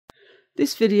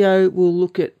This video will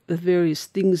look at the various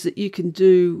things that you can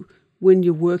do when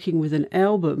you're working with an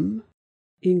album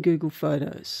in Google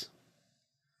Photos.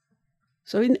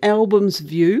 So in Albums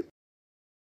view,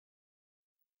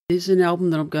 there's an album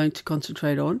that I'm going to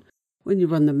concentrate on. When you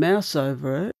run the mouse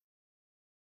over it,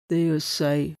 there's,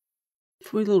 say,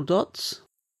 3 little dots,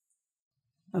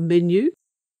 a menu,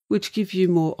 which give you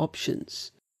more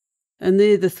options. And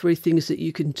they're the 3 things that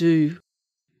you can do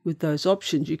with those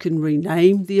options. You can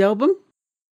rename the album.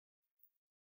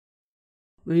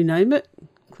 Rename it,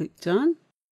 click Done.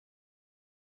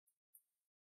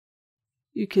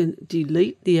 You can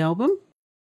delete the album.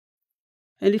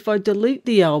 And if I delete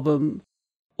the album,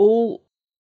 all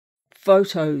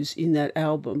photos in that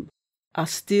album are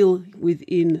still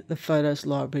within the photos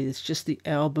library. It's just the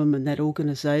album, and that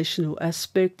organizational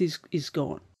aspect is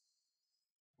gone.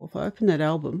 If I open that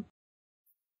album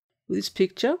with this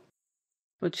picture,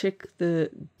 if I check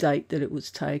the date that it was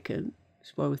taken,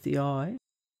 just by with the eye,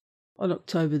 on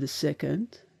October the 2nd,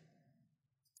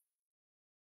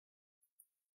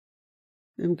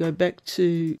 then go back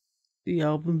to the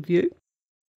album view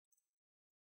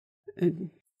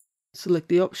and select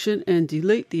the option and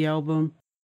delete the album.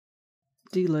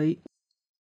 Delete.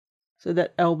 So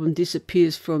that album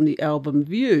disappears from the album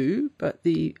view, but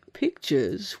the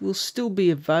pictures will still be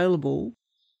available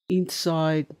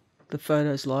inside the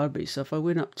photos library. So if I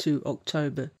went up to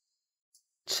October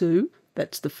 2,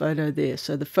 that's the photo there.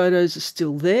 So the photos are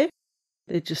still there,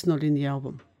 they're just not in the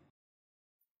album.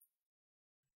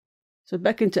 So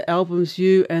back into Albums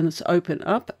view, and let's open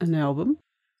up an album,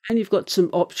 and you've got some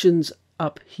options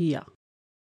up here.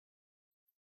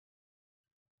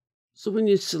 So when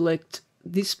you select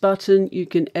this button, you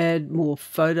can add more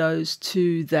photos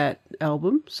to that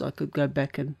album. So I could go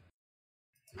back and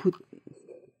put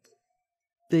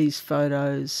these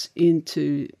photos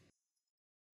into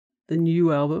the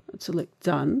new album and select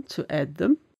Done to add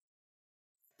them.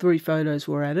 3 photos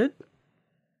were added.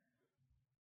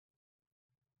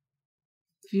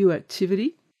 View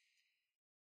activity.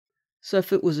 So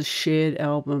if it was a shared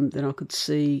album, then I could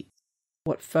see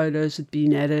what photos had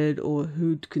been added or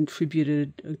who'd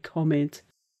contributed a comment.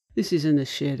 This isn't a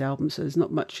shared album, so there's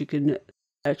not much you can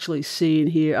actually see in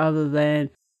here other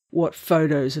than what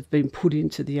photos have been put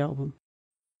into the album.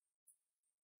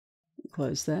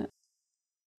 Close that.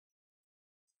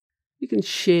 You can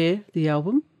share the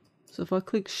album. So if I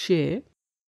click share,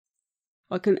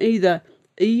 I can either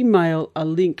email a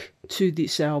link to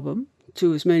this album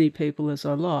to as many people as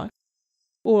I like,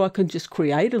 or I can just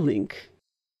create a link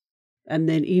and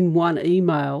then in one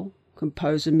email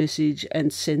compose a message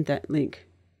and send that link.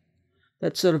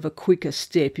 That's sort of a quicker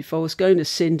step. If I was going to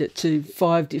send it to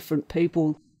 5 different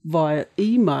people via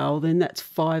email, then that's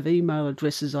 5 email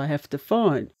addresses I have to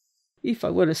find. If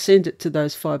I want to send it to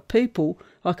those 5 people,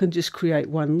 I can just create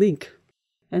one link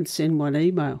and send one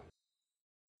email.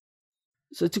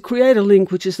 So to create a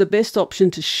link, which is the best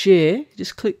option to share,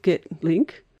 just click Get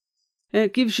Link, and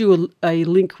it gives you a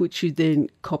link which you then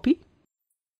copy.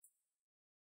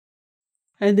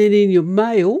 And then in your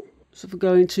mail, so if we're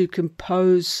going to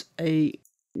compose a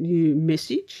new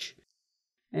message,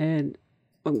 and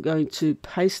I'm going to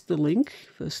paste the link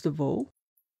first of all,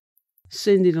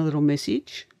 send in a little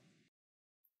message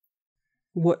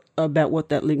about what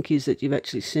that link is that you've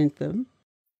actually sent them.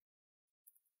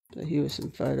 So here are some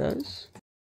photos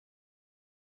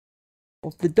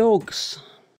of the dogs.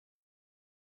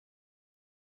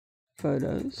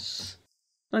 Photos.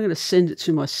 I'm going to send it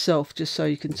to myself just so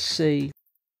you can see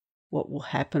what will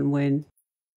happen when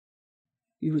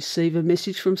you receive a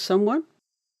message from someone.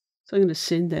 So I'm going to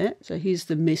send that. So here's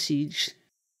the message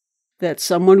that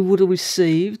someone would have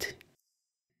received.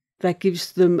 That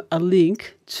gives them a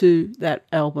link to that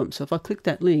album. So if I click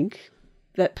that link,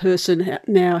 that person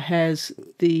now has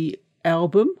the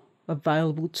album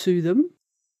available to them.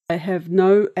 They have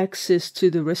no access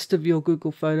to the rest of your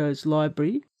Google Photos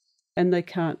library, and they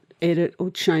can't edit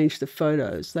or change the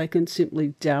photos. They can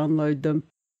simply download them.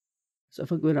 So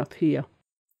if I go up here,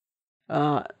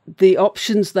 the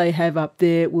options they have up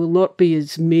there will not be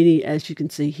as many as you can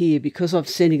see here, because I'm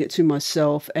sending it to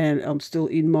myself and I'm still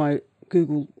in my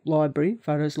Google library,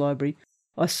 Photos library.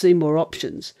 I see more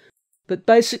options. But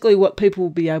basically what people will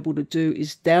be able to do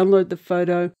is download the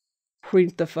photo,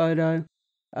 print the photo,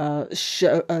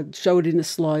 show it in a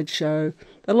slideshow.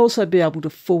 They'll also be able to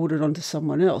forward it on to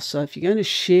someone else. So if you're going to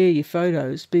share your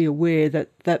photos, be aware that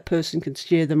that person can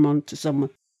share them on to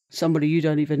somebody you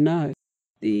don't even know.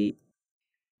 The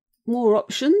more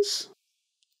options,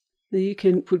 you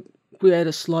can create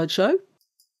a slideshow.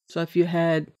 So if you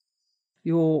had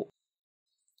your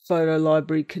photo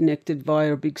library connected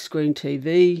via a big screen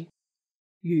TV,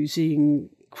 using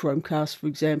Chromecast, for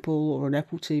example, or an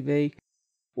Apple TV,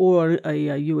 or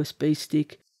a USB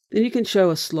stick, then you can show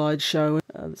a slideshow.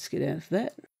 Let's get out of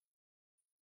that.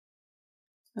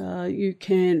 You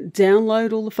can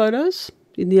download all the photos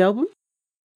in the album.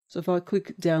 So if I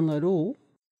click download all,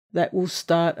 that will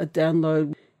start a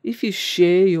download. If you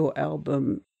share your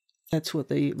album, that's what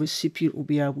the recipient will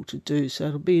be able to do. So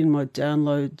it'll be in my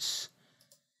downloads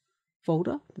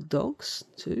folder, the docs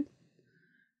too.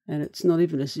 And it's not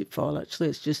even a zip file, actually.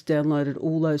 It's just downloaded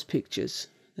all those pictures.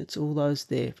 That's all those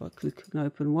there. If I click and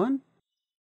open one,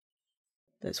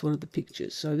 that's one of the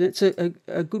pictures. So that's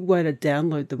a good way to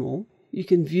download them all. You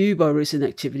can view by recent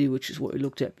activity, which is what we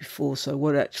looked at before. So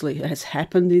what actually has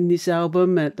happened in this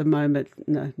album at the moment,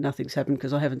 no, nothing's happened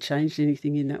because I haven't changed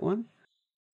anything in that one.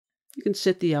 You can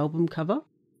set the album cover.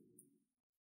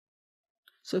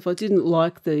 So if I didn't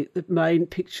like the main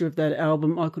picture of that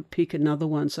album, I could pick another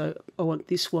one. So I want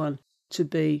this one to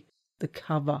be the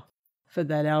cover for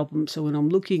that album. So when I'm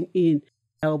looking in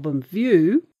album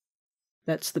view,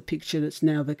 that's the picture that's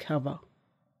now the cover.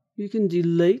 You can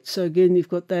delete. So again, you've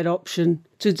got that option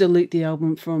to delete the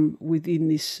album from within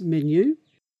this menu. You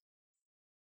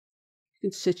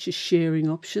can set your sharing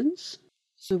options.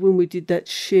 So when we did that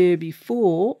share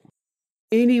before,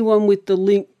 anyone with the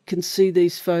link can see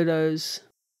these photos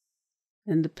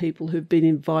and the people who've been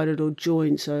invited or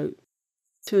joined. So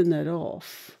turn that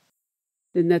off.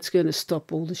 Then that's going to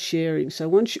stop all the sharing. So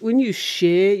when you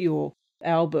share your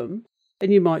album,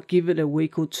 and you might give it a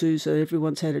week or two so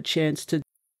everyone's had a chance to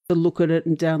look at it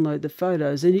and download the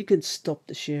photos, then you can stop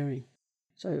the sharing.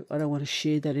 So I don't want to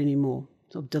share that anymore.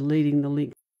 So I'm deleting the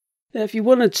link. Now, if you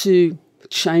wanted to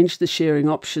change the sharing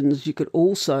options, you could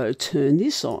also turn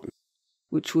this on,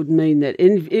 which would mean that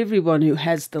everyone who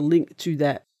has the link to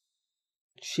that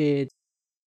shared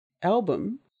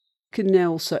album can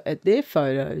now also add their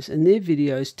photos and their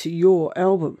videos to your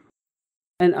album.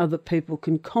 And other people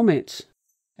can comment.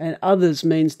 And others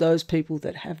means those people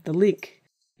that have the link.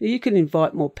 You can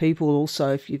invite more people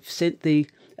also. If you've sent the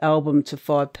album to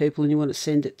 5 people and you want to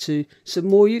send it to some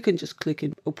more, you can just click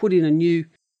in or put in a new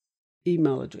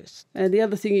email address. And the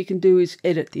other thing you can do is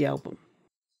edit the album.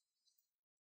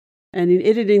 And in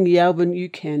editing the album, you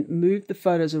can move the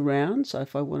photos around. So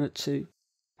if I wanted to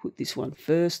put this one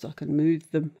first, I can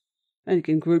move them, and you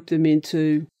can group them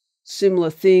into similar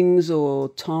things or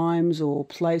times or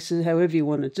places, however you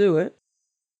want to do it.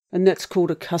 And that's called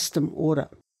a custom order.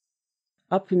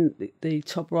 Up in the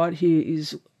top right here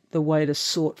is the way to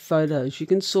sort photos. You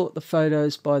can sort the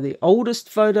photos by the oldest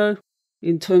photo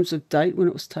in terms of date when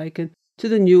it was taken, to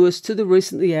the newest, to the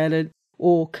recently added,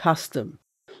 or custom.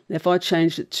 Now, if I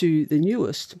changed it to the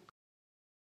newest,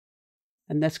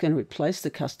 and that's going to replace the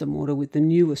custom order with the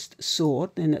newest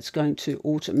sort, then that's going to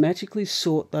automatically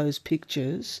sort those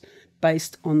pictures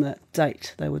based on the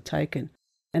date they were taken.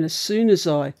 And as soon as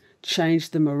I change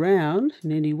them around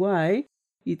in any way,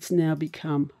 it's now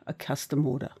become a custom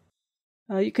order.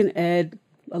 You can add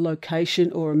a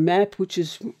location or a map, which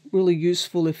is really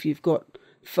useful if you've got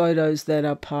photos that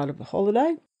are part of a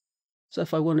holiday. So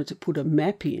if I wanted to put a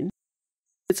map in,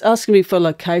 it's asking me for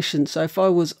location. So if I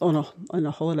was on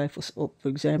a holiday, for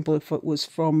example, if it was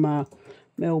from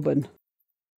Melbourne,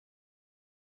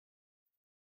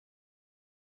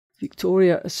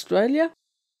 Victoria, Australia,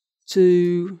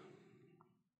 to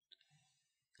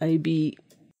AB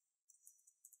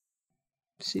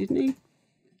Sydney,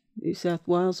 New South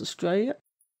Wales, Australia,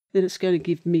 then it's going to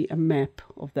give me a map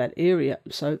of that area.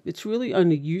 So it's really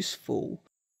only useful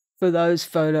for those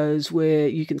photos where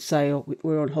you can say, oh,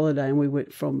 we're on holiday and we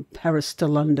went from Paris to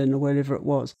London or wherever it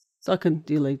was. So I can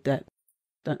delete that.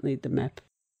 Don't need the map.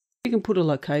 You can put a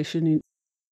location in.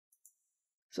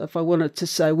 So if I wanted to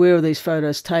say, where are these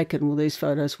photos taken? Well, these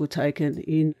photos were taken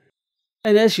in.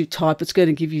 And as you type, it's going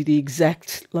to give you the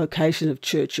exact location of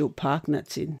Churchill Park, and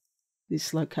that's in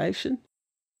this location.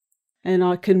 And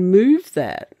I can move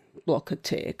that block of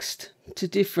text to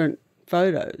different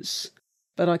photos,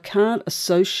 but I can't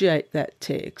associate that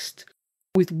text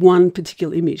with one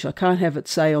particular image. I can't have it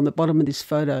say on the bottom of this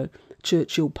photo,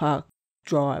 Churchill Park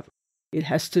Drive. It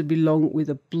has to belong with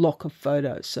a block of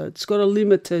photos. So it's got a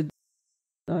limited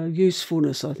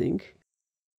usefulness, I think.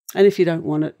 And if you don't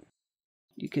want it,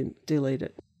 you can delete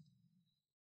it.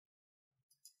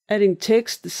 Adding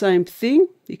text, the same thing.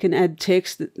 You can add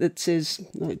text that says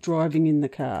driving in the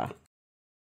car.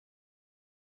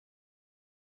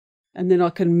 And then I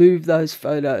can move those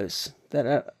photos that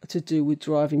are to do with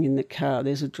driving in the car.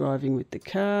 There's a driving with the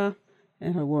car,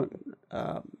 and I want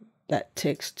that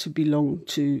text to belong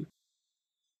to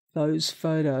those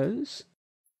photos.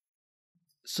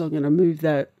 So I'm going to move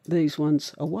these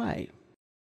ones away.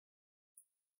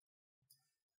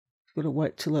 You've got to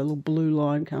wait till a little blue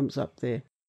line comes up there.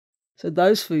 So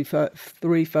those three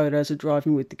photos are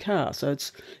driving with the car. So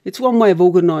it's one way of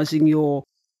organising your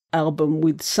album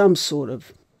with some sort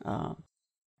of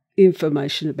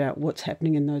information about what's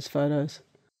happening in those photos.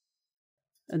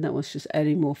 And that one's just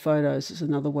adding more photos. It's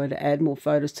another way to add more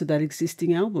photos to that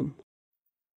existing album.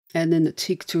 And then the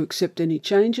tick to accept any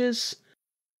changes.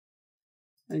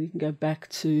 And you can go back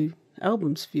to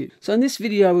Albums view. So in this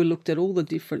video, we looked at all the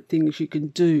different things you can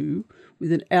do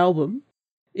with an album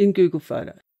in Google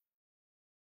Photos.